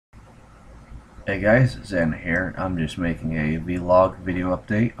Hey guys, XAna here. I'm just making a vlog video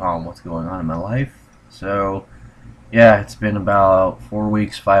update on what's going on in my life. So, yeah, it's been about 4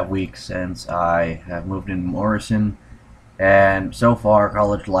 weeks, 5 weeks since I have moved into Morrison, and so far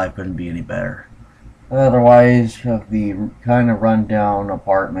college life couldn't be any better. Otherwise, of the kind of rundown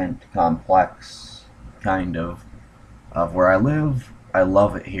apartment complex, kind of where I live, I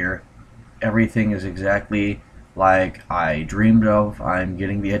love it here. Everything is exactly like I dreamed of. I'm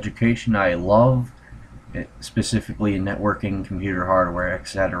getting the education I love, specifically in networking, computer hardware,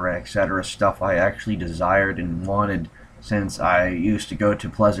 etc., etc. Stuff I actually desired and wanted since I used to go to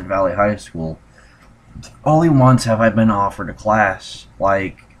Pleasant Valley High School. Only once have I been offered a class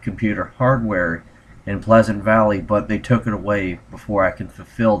like computer hardware in Pleasant Valley, but they took it away before I could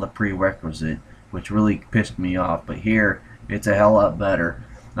fulfill the prerequisite, which really pissed me off. But here, it's a hell lot better.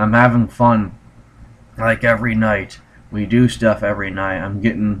 I'm having fun like every night. We do stuff every night. I'm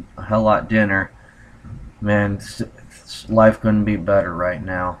getting a hell lot dinner. Man, life couldn't be better right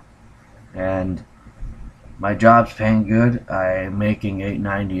now. And my job's paying good. I'm making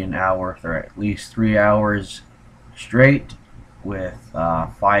 $8.90 an hour for at least 3 hours straight with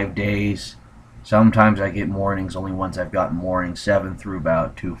 5 days. Sometimes I get mornings. Only once I've gotten mornings, 7 through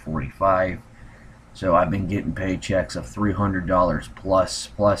about 2:45. So I've been getting paychecks of $300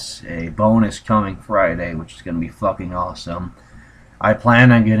 plus a bonus coming Friday, which is going to be fucking awesome. I plan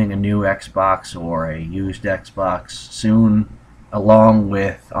on getting a new Xbox or a used Xbox soon, along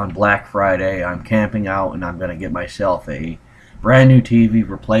with on Black Friday. I'm camping out and I'm going to get myself a brand new TV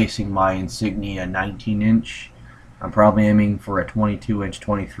replacing my Insignia 19-inch. I'm probably aiming for a 22-inch,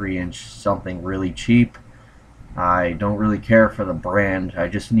 23-inch, something really cheap. I don't really care for the brand. I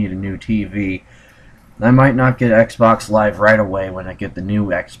just need a new TV. I might not get Xbox Live right away when I get the new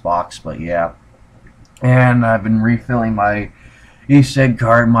Xbox, but yeah. And I've been refilling my e-cig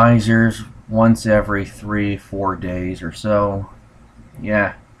card misers once every 3-4 days or so.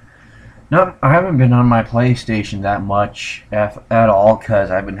 Yeah. No, I haven't been on my PlayStation that much at all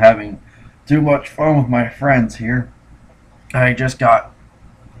because I've been having too much fun with my friends here. I just got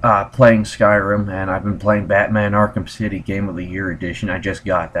playing Skyrim, and I've been playing Batman Arkham City Game of the Year Edition. I just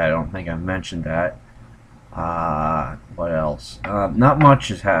got that. I don't think I mentioned that. What else? Not much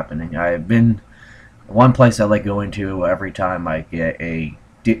is happening. I've been one place I like going to every time I get a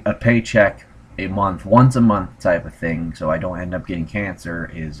paycheck a month, once a month type of thing, so I don't end up getting cancer.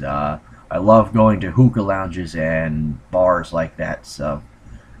 Is I love going to hookah lounges and bars like that. So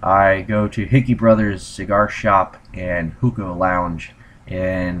I go to Hickey Brothers Cigar Shop and Hookah Lounge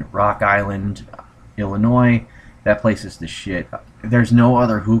in Rock Island, Illinois. That place is the shit. There's no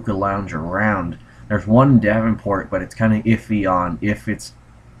other hookah lounge around. There's one in Davenport, but it's kind of iffy on if it's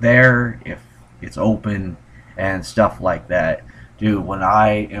there, if it's open, and stuff like that. Dude, when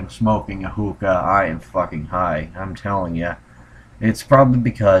I am smoking a hookah, I am fucking high. I'm telling you. It's probably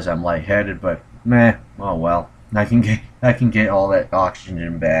because I'm lightheaded, but meh, oh well. I can get all that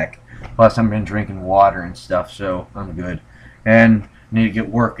oxygen back. Plus, I've been drinking water and stuff, so I'm good. And need to get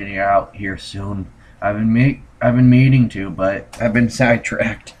working out here soon. I've been meaning to, but I've been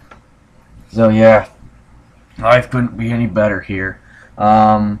sidetracked. So yeah, life couldn't be any better here.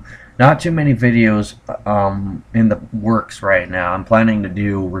 Not too many videos in the works right now. I'm planning to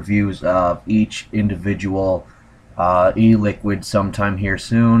do reviews of each individual e-liquid sometime here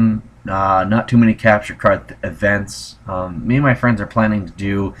soon. Not too many capture card events. Me and my friends are planning to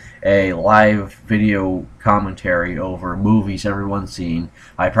do a live video commentary over movies everyone's seen.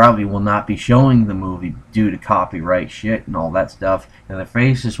 I probably will not be showing the movie due to copyright shit and all that stuff, and the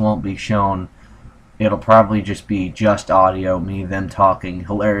faces won't be shown. It'll probably just be just audio, me them talking,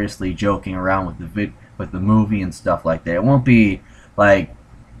 hilariously joking around with the movie and stuff like that. It won't be like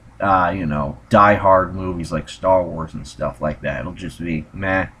Die Hard movies like Star Wars and stuff like that. It'll just be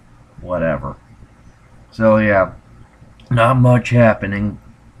meh, whatever. So yeah, not much happening.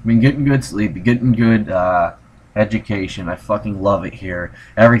 Been getting good sleep, getting good education. I fucking love it here.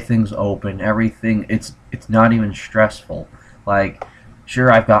 Everything's open. Everything. It's not even stressful. Like,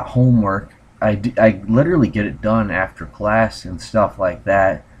 sure, I've got homework. I literally get it done after class and stuff like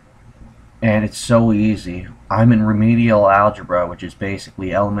that, and it's so easy. I'm in remedial algebra, which is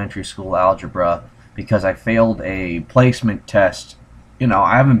basically elementary school algebra, because I failed a placement test.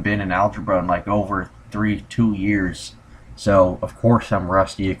 I haven't been in algebra in like over 2 years, so of course I'm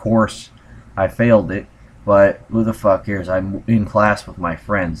rusty. Of course I failed it, but who the fuck cares? I'm in class with my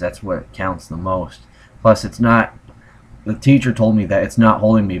friends. That's what counts the most. Plus, it's not. The teacher told me that it's not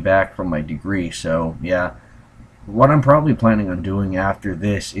holding me back from my degree, so yeah. What I'm probably planning on doing after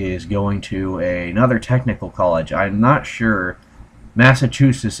this is going to another technical college. I'm not sure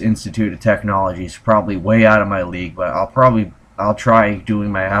Massachusetts Institute of Technology is probably way out of my league, but I'll try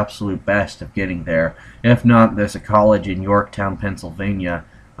doing my absolute best of getting there. If not, there's a college in Yorktown, Pennsylvania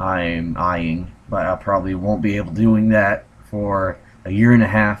I'm eyeing, but I probably won't be able to doing that for a year and a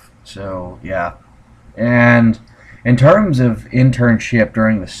half. So yeah. And in terms of internship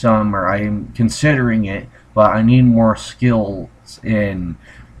during the summer, I am considering it, but I need more skills in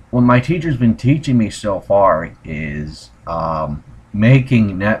what my teacher's been teaching me so far is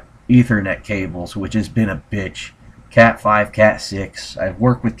making Ethernet cables, which has been a bitch. Cat 5, Cat 6. I've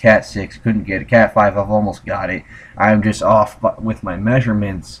worked with Cat 6, couldn't get it. Cat 5, I've almost got it. I'm just off with my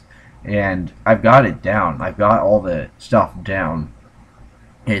measurements, and I've got it down. I've got all the stuff down.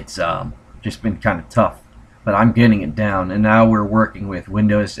 It's just been kind of tough, but I'm getting it down. And now we're working with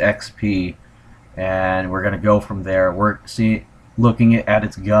Windows XP, and we're gonna go from there. We're looking at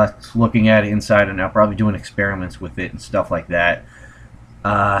its guts, looking at it inside and out, probably doing experiments with it and stuff like that.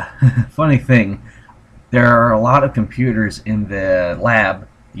 Funny thing, there are a lot of computers in the lab,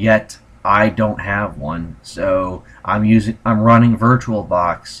 yet I don't have one. So I'm running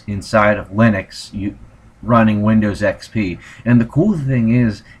VirtualBox inside of Linux, running Windows XP. And the cool thing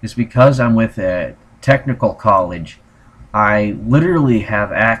is because I'm with a technical college, I literally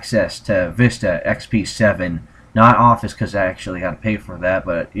have access to Vista XP7. Not Office, because I actually got to pay for that,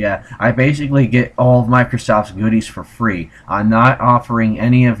 but yeah, I basically get all of Microsoft's goodies for free. I'm not offering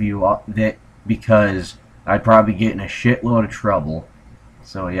any of you that because I'd probably get in a shitload of trouble.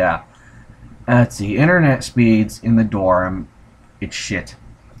 So yeah, let's see. Internet speeds in the dorm, it's shit.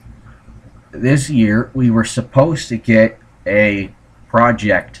 This year we were supposed to get a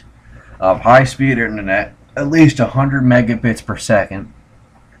project of high-speed internet, at least 100 megabits per second.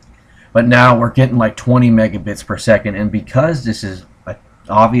 But now we're getting like 20 megabits per second, and because this is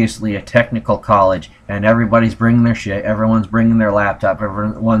obviously a technical college and everybody's bringing their shit, everyone's bringing their laptop,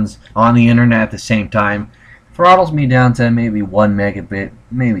 everyone's on the internet at the same time, throttles me down to maybe 1 megabit,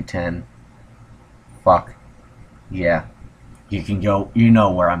 maybe 10. Fuck. Yeah. You can go, you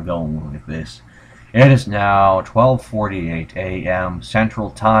know where I'm going with this. It is now 12:48 a.m. Central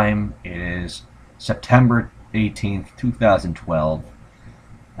Time. It is September 18th, 2012.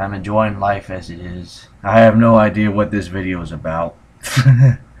 I'm enjoying life as it is. I have no idea what this video is about.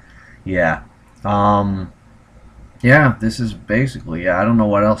 Yeah. Yeah, this is basically, I don't know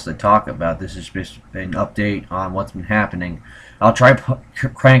what else to talk about. This is just an update on what's been happening. I'll try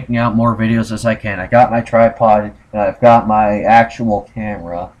cranking out more videos as I can. I got my tripod, and I've got my actual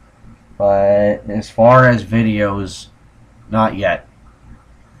camera. But as far as videos, not yet.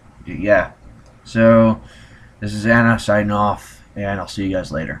 Yeah. So, this is XAna signing off, and I'll see you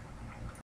guys later.